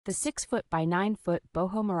The 6-foot by 9-foot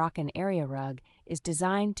Boho Moroccan Area Rug is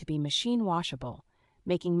designed to be machine washable,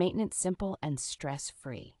 making maintenance simple and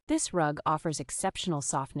stress-free. This rug offers exceptional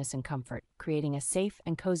softness and comfort, creating a safe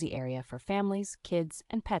and cozy area for families, kids,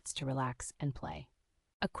 and pets to relax and play.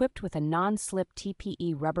 Equipped with a non-slip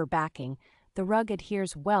TPE rubber backing, the rug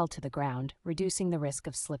adheres well to the ground, reducing the risk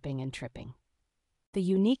of slipping and tripping. The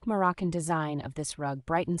unique Moroccan design of this rug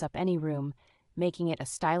brightens up any room, making it a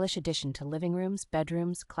stylish addition to living rooms,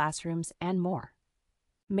 bedrooms, classrooms, and more.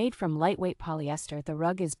 Made from lightweight polyester, the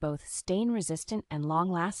rug is both stain-resistant and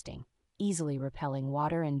long-lasting, easily repelling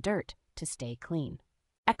water and dirt to stay clean.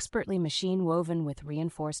 Expertly machine-woven with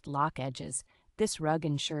reinforced lock edges, this rug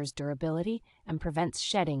ensures durability and prevents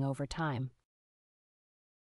shedding over time.